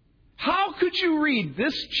 How could you read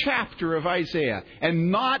this chapter of Isaiah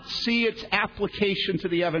and not see its application to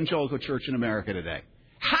the evangelical church in America today?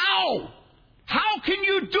 How? How can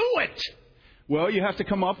you do it? Well, you have to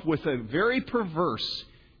come up with a very perverse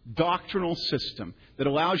doctrinal system that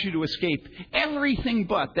allows you to escape everything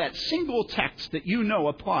but that single text that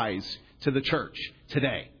applies to the church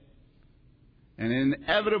today. And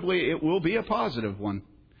inevitably it will be a positive one,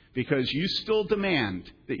 because you still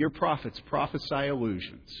demand that your prophets prophesy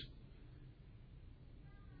illusions.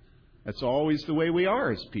 That's always the way we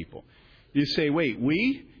are as people. You say, wait,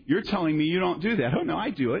 you're telling me you don't do that. Oh, no, I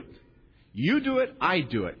do it. You do it, I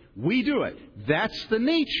do it. We do it. That's the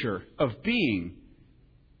nature of being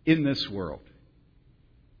in this world.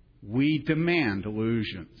 We demand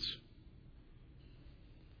illusions.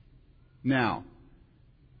 Now,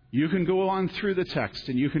 you can go on through the text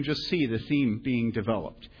and you can just see the theme being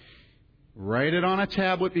developed. Write it on a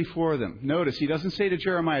tablet before them. Notice, he doesn't say to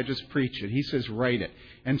Jeremiah, just preach it. He says, write it.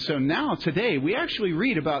 And so now, today, we actually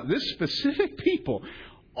read about this specific people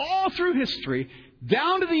all through history,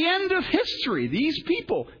 down to the end of history. These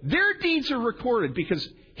people, their deeds are recorded because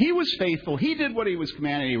he was faithful. He did what he was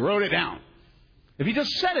commanded. He wrote it down. If he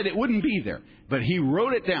just said it, it wouldn't be there. But he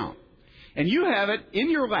wrote it down. And you have it in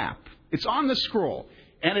your lap. It's on the scroll.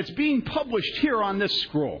 And it's being published here on this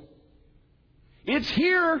scroll. It's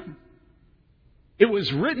here. It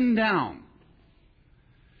was written down.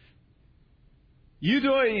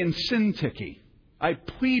 Eudoi and Syntyche, I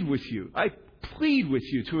plead with you. I plead with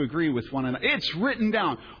you to agree with one another. It's written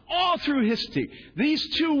down all through history.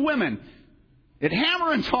 These two women, it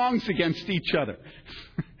hammer and tongs against each other.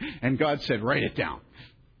 And God said, write it down.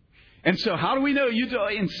 And so how do we know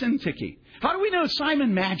Eudoi and Syntyche? How do we know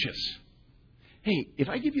Simon Magus? Hey, if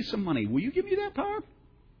I give you some money, will you give me that power?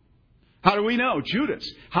 How do we know Judas?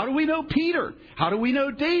 How do we know Peter? How do we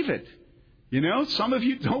know David? Some of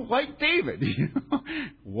you don't like David.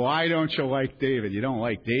 Why don't you like David? You don't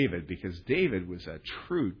like David because David was a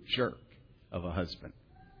true jerk of a husband.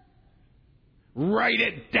 Write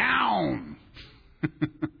it down.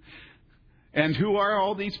 And who are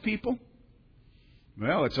all these people?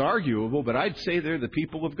 Well, it's arguable, but I'd say they're the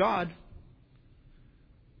people of God.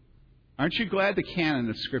 Aren't you glad the canon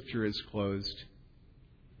of Scripture is closed?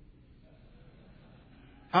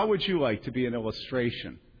 How would you like to be an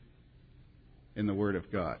illustration in the Word of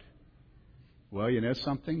God? Well, you know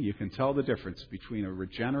something? You can tell the difference between a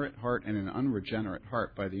regenerate heart and an unregenerate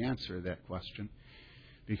heart by the answer to that question.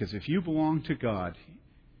 Because if you belong to God,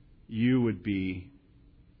 you would be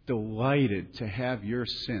delighted to have your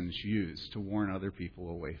sins used to warn other people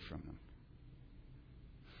away from them.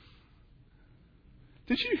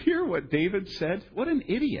 Did you hear what David said? What an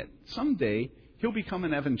idiot. Someday he'll become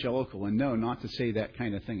an evangelical and know not to say that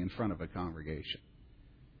kind of thing in front of a congregation.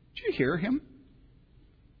 Did you hear him?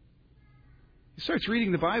 He starts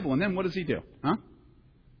reading the Bible, and then what does he do?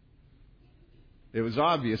 It was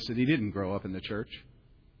obvious that he didn't grow up in the church.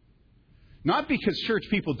 Not because church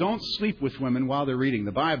people don't sleep with women while they're reading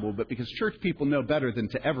the Bible, but because church people know better than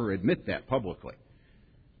to ever admit that publicly.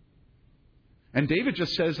 And David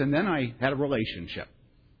just says, and then I had a relationship.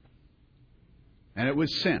 And it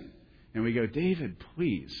was sin. And we go, David,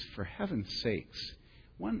 please, for heaven's sakes,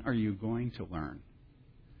 when are you going to learn?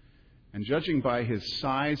 And judging by his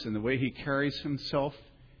size and the way he carries himself,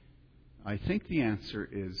 I think the answer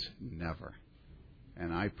is never.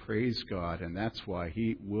 And I praise God, and that's why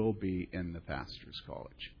he will be in the pastor's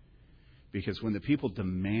college. Because when the people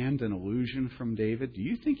demand an illusion from David, do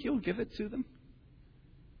you think he'll give it to them?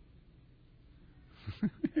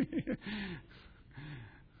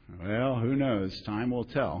 Well, who knows? Time will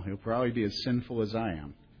tell. He'll probably be as sinful as I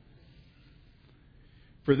am.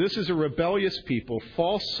 For this is a rebellious people,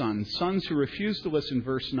 false sons who refuse to listen,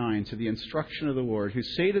 verse 9, to the instruction of the Lord, who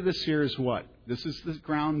say to the seers what? This is the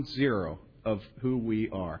ground zero of who we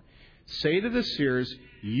are. Say to the seers,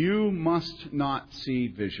 you must not see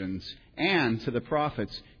visions. And to the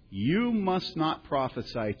prophets, you must not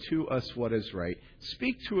prophesy to us what is right.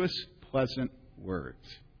 Speak to us pleasant words.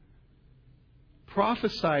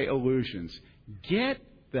 prophesy illusions. Get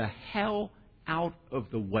the hell out of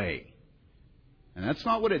the way. And that's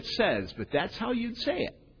not what it says, but that's how you'd say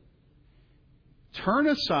it. Turn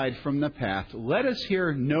aside from the path. Let us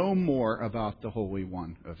hear no more about the Holy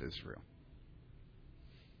One of Israel.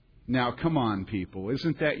 Now, come on, people.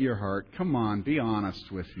 Isn't that your heart? Come on, be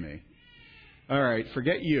honest with me. All right,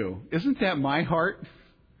 forget you. Isn't that my heart?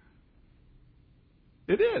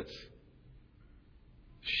 It is.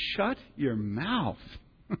 Shut your mouth.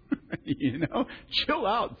 Chill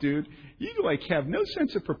out, dude. You have no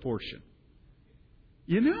sense of proportion.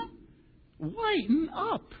 Lighten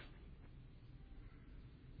up.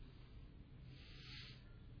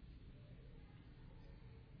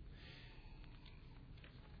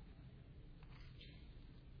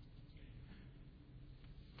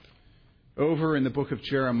 Over in the book of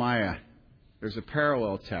Jeremiah, there's a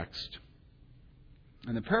parallel text.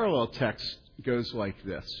 And the parallel text goes like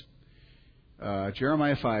this.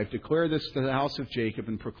 Jeremiah 5, declare this to the house of Jacob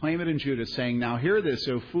and proclaim it in Judah, saying, now hear this,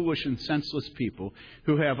 O foolish and senseless people,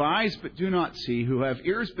 who have eyes but do not see, who have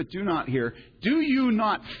ears but do not hear. Do you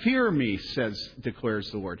not fear me,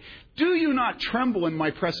 declares the Lord. Do you not tremble in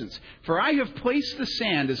my presence? For I have placed the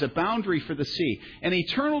sand as a boundary for the sea, an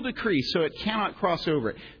eternal decree, so it cannot cross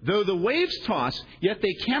over it. Though the waves toss, yet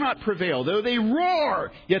they cannot prevail. Though they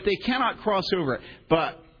roar, yet they cannot cross over it.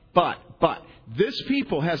 But, this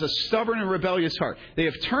people has a stubborn and rebellious heart. They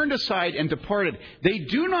have turned aside and departed. They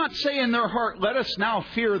do not say in their heart, let us now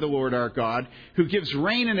fear the Lord our God, who gives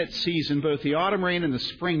rain in its season, both the autumn rain and the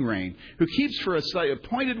spring rain, who keeps for us the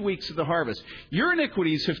appointed weeks of the harvest. Your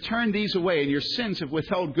iniquities have turned these away, and your sins have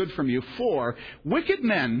withheld good from you. For wicked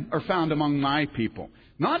men are found among my people.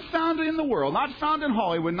 Not found in the world, not found in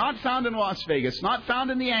Hollywood, not found in Las Vegas, not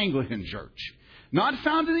found in the Anglican Church, not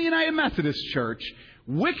found in the United Methodist Church.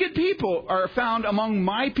 Wicked people are found among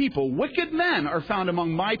my people. Wicked men are found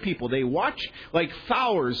among my people. They watch like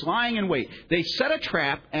fowlers lying in wait. They set a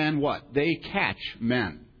trap and what? They catch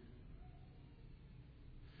men.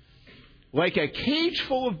 Like a cage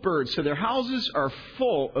full of birds, so their houses are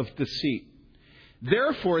full of deceit.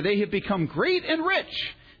 Therefore they have become great and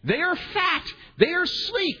rich. They are fat. They are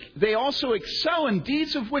sleek. They also excel in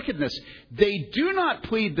deeds of wickedness. They do not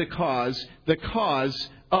plead the cause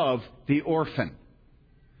of the orphan.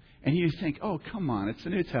 And you think, oh, come on, it's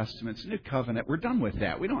the New Testament, it's the New Covenant. We're done with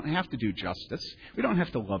that. We don't have to do justice. We don't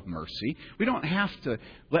have to love mercy. We don't have to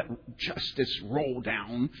let justice roll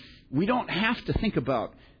down. We don't have to think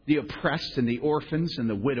about the oppressed and the orphans and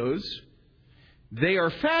the widows. They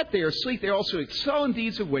are fat, they are sleek, they also excel in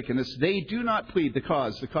deeds of wickedness. They do not plead the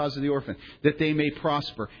cause of the orphan, that they may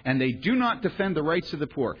prosper. And they do not defend the rights of the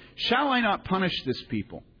poor. Shall I not punish this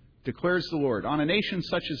people, declares the Lord? On a nation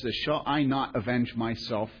such as this shall I not avenge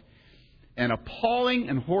myself? An appalling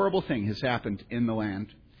and horrible thing has happened in the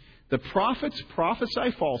land. The prophets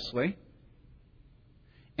prophesy falsely,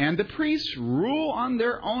 and the priests rule on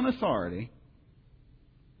their own authority,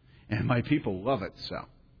 and my people love it so.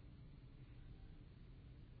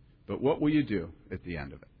 But what will you do at the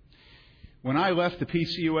end of it? When I left the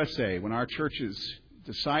PCUSA, when our churches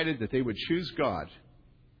decided that they would choose God,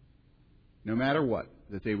 no matter what,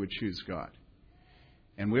 that they would choose God,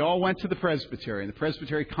 and we all went to the presbytery, and the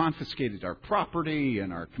presbytery confiscated our property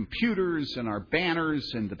and our computers and our banners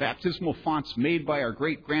and the baptismal fonts made by our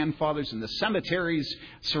great-grandfathers and the cemeteries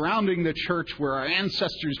surrounding the church where our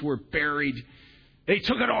ancestors were buried. They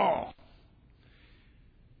took it all.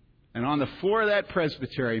 And on the floor of that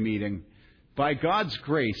presbytery meeting, by God's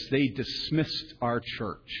grace, they dismissed our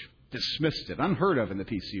church. Dismissed it. Unheard of in the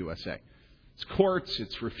PCUSA. Its courts,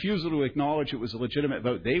 its refusal to acknowledge it was a legitimate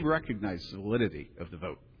vote. They recognized the validity of the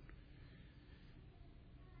vote.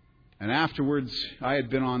 And afterwards, I had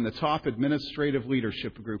been on the top administrative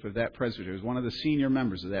leadership group of that presbytery. I was one of the senior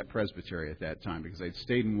members of that presbytery at that time because I'd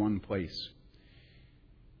stayed in one place.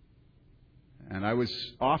 And I was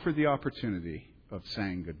offered the opportunity of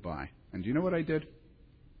saying goodbye. And do you know what I did?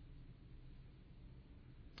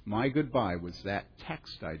 My goodbye was that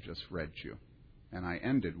text I just read you. And I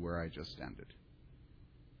ended where I just ended.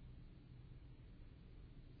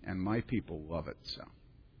 And my people love it so.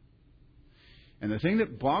 And the thing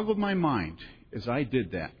that boggled my mind as I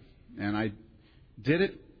did that, and I did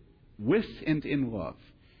it with and in love,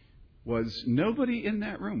 was nobody in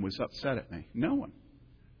that room was upset at me. No one.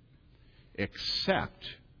 Except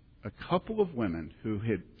a couple of women who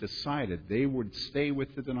had decided they would stay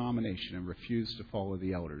with the denomination and refuse to follow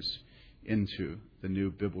the elders into the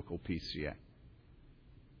new biblical PCA.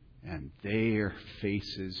 And their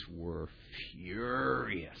faces were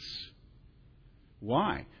furious.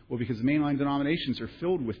 Why? Well, because the mainline denominations are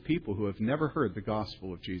filled with people who have never heard the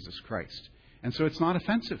gospel of Jesus Christ. And so it's not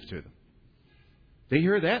offensive to them. They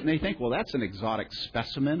hear that and they think, well, that's an exotic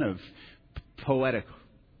specimen of poetic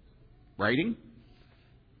writing.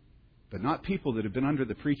 But not people that have been under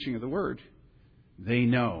the preaching of the Word. They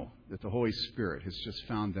know that the Holy Spirit has just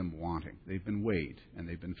found them wanting. They've been weighed and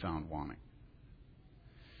they've been found wanting.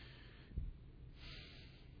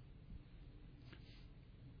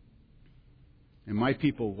 And my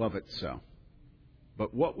people love it so.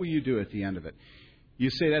 But what will you do at the end of it? You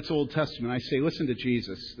say that's Old Testament. I say, listen to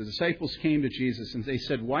Jesus. The disciples came to Jesus and they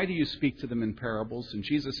said, why do you speak to them in parables? And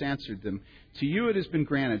Jesus answered them, to you it has been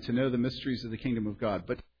granted to know the mysteries of the kingdom of God.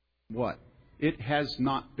 But what? It has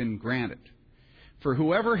not been granted. For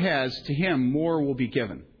whoever has, to him more will be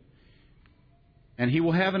given. And he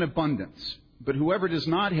will have an abundance. But whoever does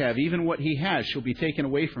not have, even what he has, shall be taken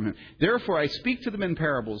away from him. Therefore I speak to them in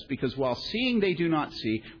parables, because while seeing they do not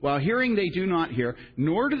see, while hearing they do not hear,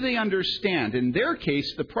 nor do they understand. In their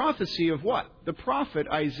case, the prophecy of what? The prophet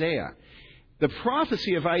Isaiah. The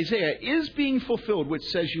prophecy of Isaiah is being fulfilled, which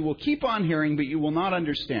says, you will keep on hearing, but you will not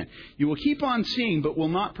understand. You will keep on seeing, but will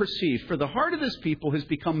not perceive. For the heart of this people has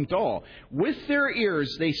become dull. With their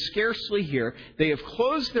ears they scarcely hear. They have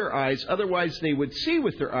closed their eyes, otherwise they would see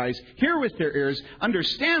with their eyes, hear with their ears,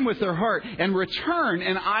 understand with their heart, and return,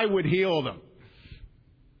 and I would heal them.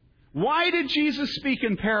 Why did Jesus speak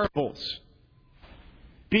in parables?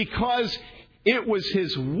 Because it was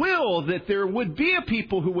His will that there would be a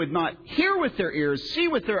people who would not hear with their ears, see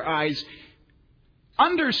with their eyes,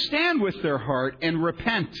 understand with their heart, and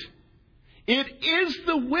repent. It is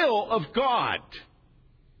the will of God.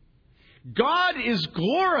 God is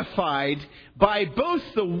glorified by both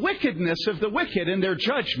the wickedness of the wicked and their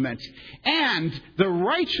judgment and the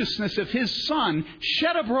righteousness of His Son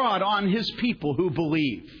shed abroad on His people who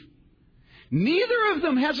believe. Neither of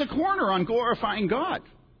them has a corner on glorifying God.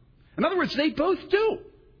 In other words, they both do.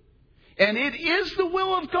 And it is the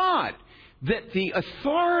will of God that the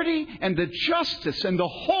authority and the justice and the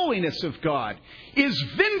holiness of God is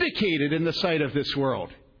vindicated in the sight of this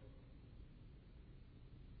world.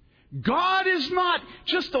 God is not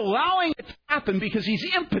just allowing it to happen because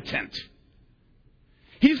He's impotent.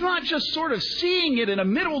 He's not just sort of seeing it in a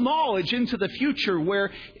middle knowledge into the future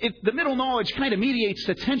where the middle knowledge kind of mediates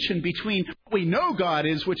the tension between what we know God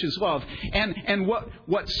is, which is love, and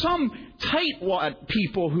what some tightwad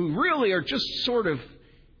people who really are just sort of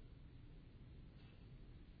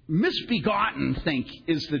misbegotten think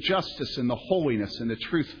is the justice and the holiness and the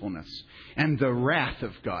truthfulness and the wrath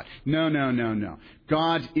of God. No.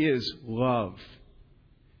 God is love.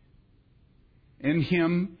 In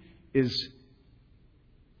Him is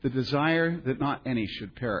the desire that not any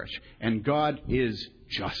should perish. And God is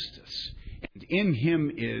justice. And in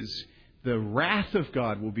Him is the wrath of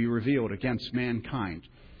God will be revealed against mankind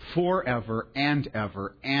forever and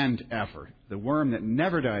ever and ever. The worm that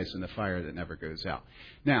never dies and the fire that never goes out.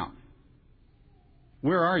 Now,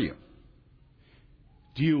 where are you?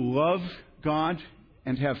 Do you love God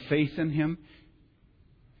and have faith in Him?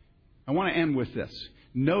 I want to end with this.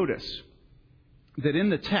 Notice that in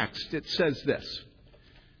the text it says this.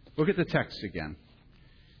 Look at the text again.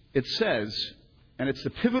 It says, and it's the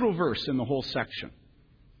pivotal verse in the whole section.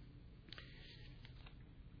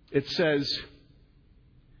 It says,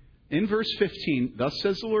 in verse 15, thus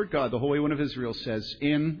says the Lord God, the Holy One of Israel says,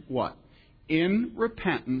 in what? In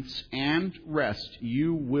repentance and rest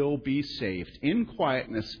you will be saved. In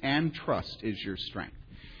quietness and trust is your strength.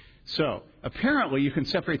 So, apparently you can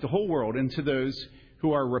separate the whole world into those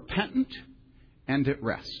who are repentant and at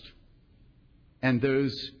rest, and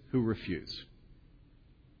those who refuse.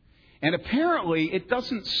 And apparently it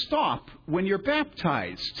doesn't stop when you're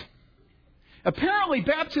baptized. Apparently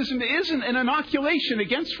baptism isn't an inoculation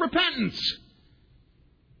against repentance.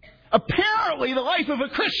 Apparently the life of a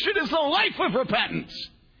Christian is the life of repentance.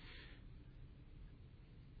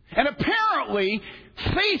 And apparently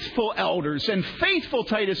faithful elders and faithful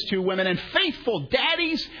Titus 2 women and faithful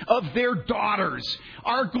daddies of their daughters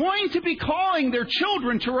are going to be calling their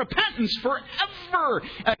children to repentance forever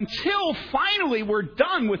until finally we're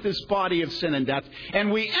done with this body of sin and death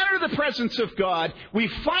and we enter the presence of God. We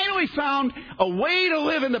finally found a way to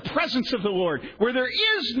live in the presence of the Lord where there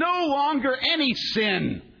is no longer any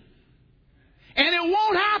sin. And it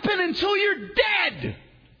won't happen until you're dead.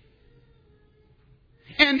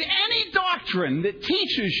 And any doctrine that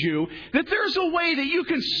teaches you that there's a way that you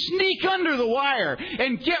can sneak under the wire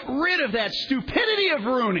and get rid of that stupidity of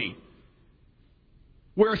Rooney,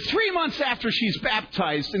 where 3 months after she's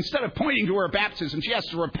baptized, instead of pointing to her baptism, she has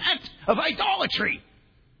to repent of idolatry.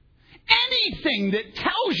 Anything that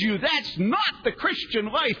tells you that's not the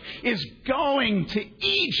Christian life is going to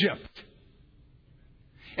Egypt.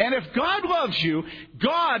 And if God loves you,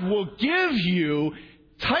 God will give you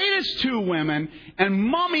Titus 2 women and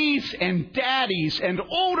mummies and daddies and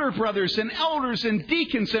older brothers and elders and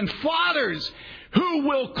deacons and fathers who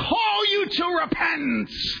will call you to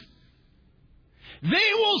repentance.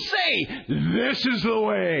 They will say, this is the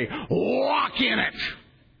way, walk in it.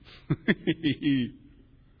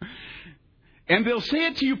 And they'll say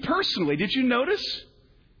it to you personally. Did you notice?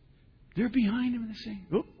 They're behind him and they're saying,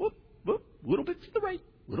 whoop, whoop, whoop, a little bit to the right,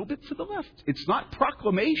 a little bit to the left. It's not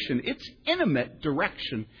proclamation. It's intimate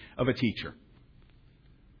direction of a teacher.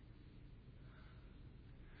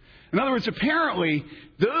 In other words, apparently,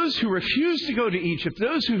 those who refuse to go to Egypt,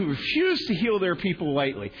 those who refuse to heal their people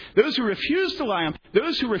lightly, those who refuse to lie,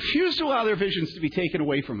 those who refuse to allow their visions to be taken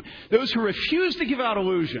away from them, those who refuse to give out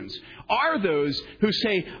illusions, are those who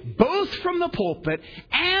say, both from the pulpit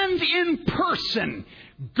and in person,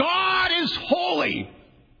 God is holy.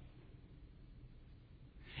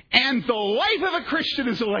 And the life of a Christian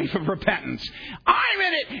is a life of repentance. I'm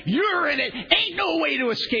in it, you're in it, ain't no way to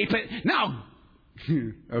escape it. Now,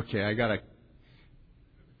 okay, I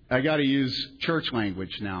gotta use church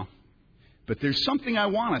language now. But there's something I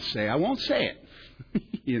want to say. I won't say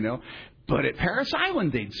it. But at Paris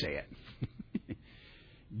Island they'd say it.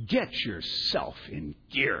 Get yourself in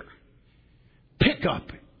gear. Pick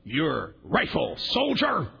up your rifle,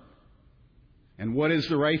 soldier. And what is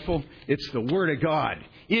the rifle? It's the Word of God.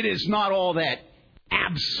 It is not all that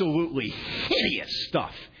absolutely hideous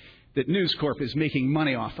stuff that News Corp is making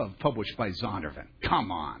money off of, published by Zondervan. Come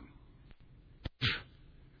on.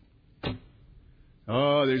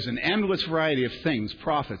 Oh, there's an endless variety of things,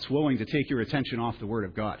 prophets willing to take your attention off the Word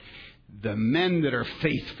of God. The men that are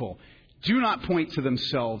faithful do not point to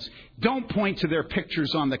themselves. Don't point to their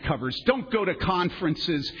pictures on the covers. Don't go to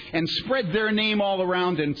conferences and spread their name all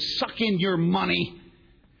around and suck in your money.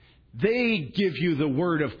 They give you the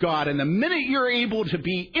Word of God, and the minute you're able to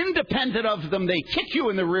be independent of them, they kick you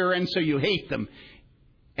in the rear end so you hate them.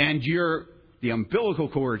 And the umbilical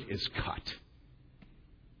cord is cut.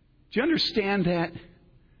 Do you understand that?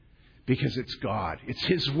 Because it's God. It's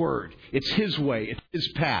His Word. It's His way. It's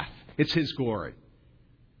His path. It's His glory.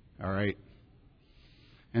 All right?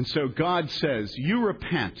 And so God says, you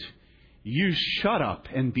repent. You shut up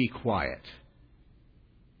and be quiet.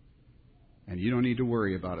 And you don't need to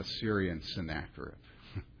worry about Assyria and Sennacherib.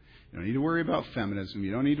 You don't need to worry about feminism.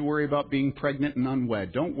 You don't need to worry about being pregnant and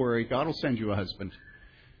unwed. Don't worry. God will send you a husband.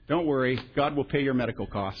 Don't worry. God will pay your medical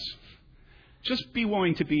costs. Just be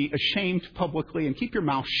willing to be ashamed publicly and keep your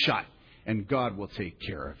mouth shut, and God will take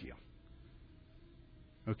care of you.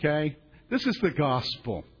 Okay? This is the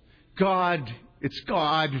gospel. God. It's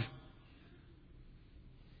God.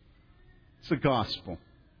 It's the gospel.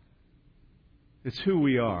 It's who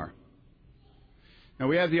we are. Now,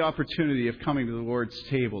 we have the opportunity of coming to the Lord's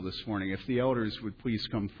table this morning. If the elders would please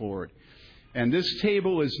come forward. And this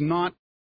table is not